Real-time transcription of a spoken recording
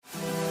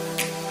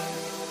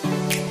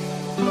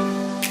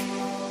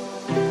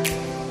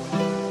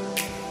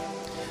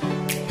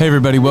Hey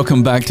everybody,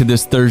 welcome back to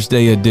this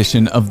Thursday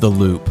edition of The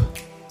Loop.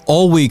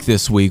 All week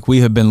this week,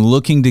 we have been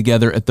looking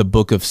together at the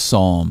book of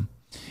Psalm.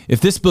 If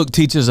this book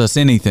teaches us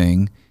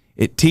anything,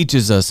 it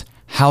teaches us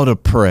how to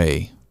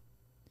pray.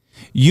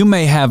 You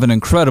may have an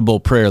incredible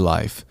prayer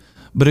life,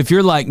 but if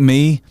you're like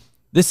me,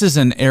 this is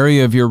an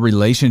area of your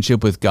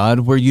relationship with God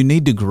where you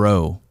need to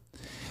grow.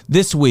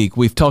 This week,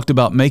 we've talked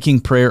about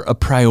making prayer a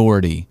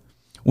priority.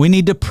 We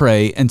need to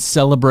pray and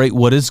celebrate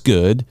what is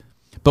good,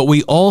 but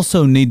we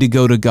also need to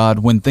go to God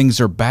when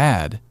things are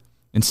bad.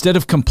 Instead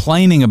of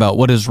complaining about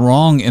what is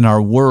wrong in our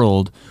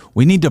world,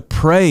 we need to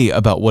pray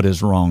about what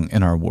is wrong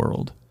in our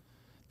world.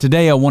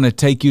 Today, I want to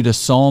take you to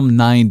Psalm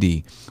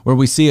 90, where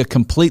we see a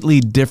completely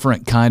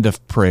different kind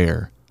of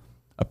prayer,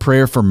 a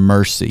prayer for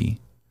mercy.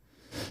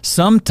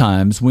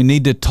 Sometimes we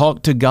need to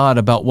talk to God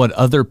about what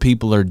other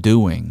people are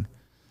doing.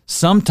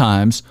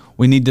 Sometimes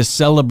we need to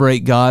celebrate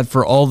God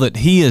for all that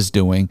He is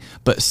doing,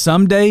 but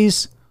some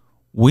days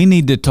we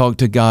need to talk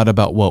to God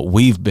about what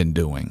we've been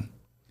doing.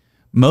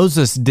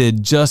 Moses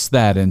did just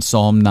that in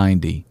Psalm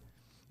 90.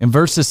 In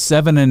verses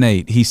 7 and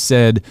 8, he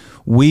said,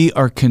 "We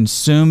are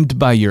consumed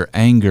by your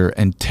anger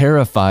and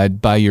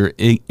terrified by your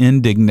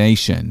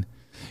indignation.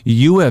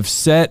 You have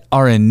set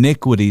our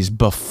iniquities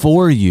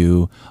before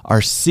you,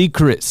 our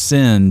secret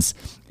sins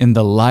in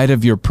the light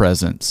of your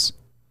presence."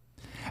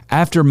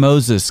 After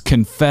Moses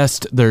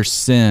confessed their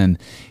sin,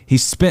 he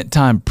spent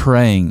time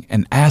praying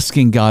and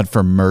asking God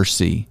for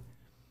mercy.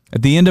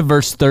 At the end of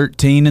verse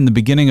 13 and the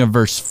beginning of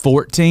verse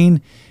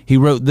 14, he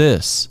wrote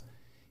this.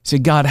 He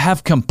said, "God,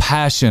 have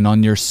compassion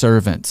on your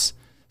servants.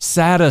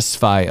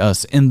 Satisfy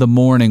us in the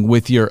morning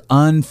with your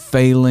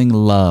unfailing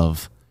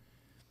love."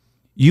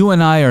 You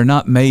and I are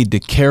not made to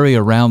carry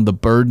around the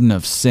burden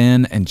of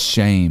sin and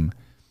shame.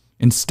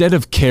 Instead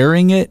of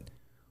carrying it,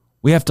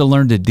 we have to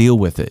learn to deal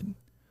with it.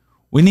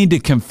 We need to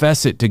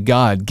confess it to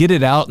God, get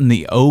it out in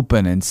the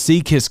open, and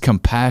seek His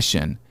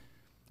compassion.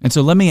 And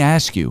so let me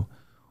ask you,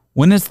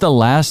 when is the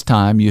last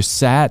time you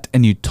sat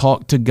and you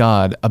talked to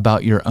God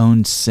about your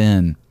own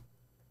sin?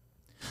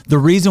 The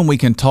reason we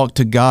can talk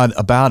to God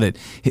about it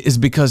is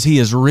because He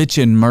is rich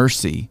in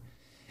mercy.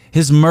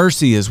 His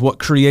mercy is what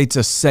creates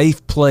a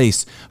safe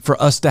place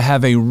for us to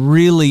have a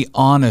really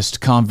honest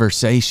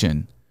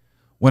conversation.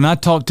 When I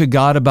talk to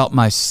God about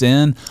my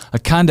sin, a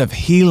kind of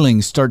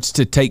healing starts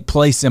to take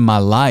place in my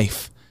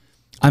life.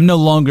 I'm no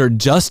longer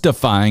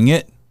justifying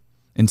it.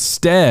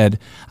 Instead,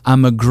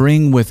 I'm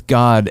agreeing with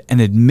God and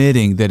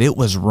admitting that it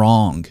was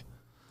wrong.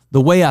 The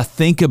way I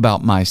think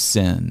about my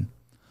sin,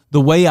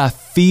 the way I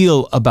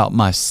feel about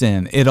my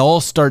sin, it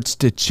all starts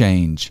to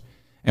change.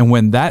 And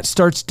when that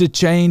starts to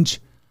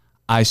change,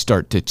 I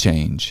start to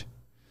change.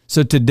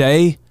 So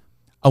today,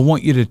 I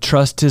want you to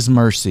trust His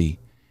mercy,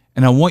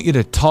 and I want you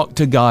to talk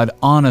to God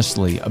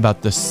honestly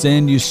about the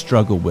sin you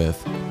struggle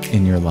with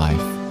in your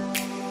life.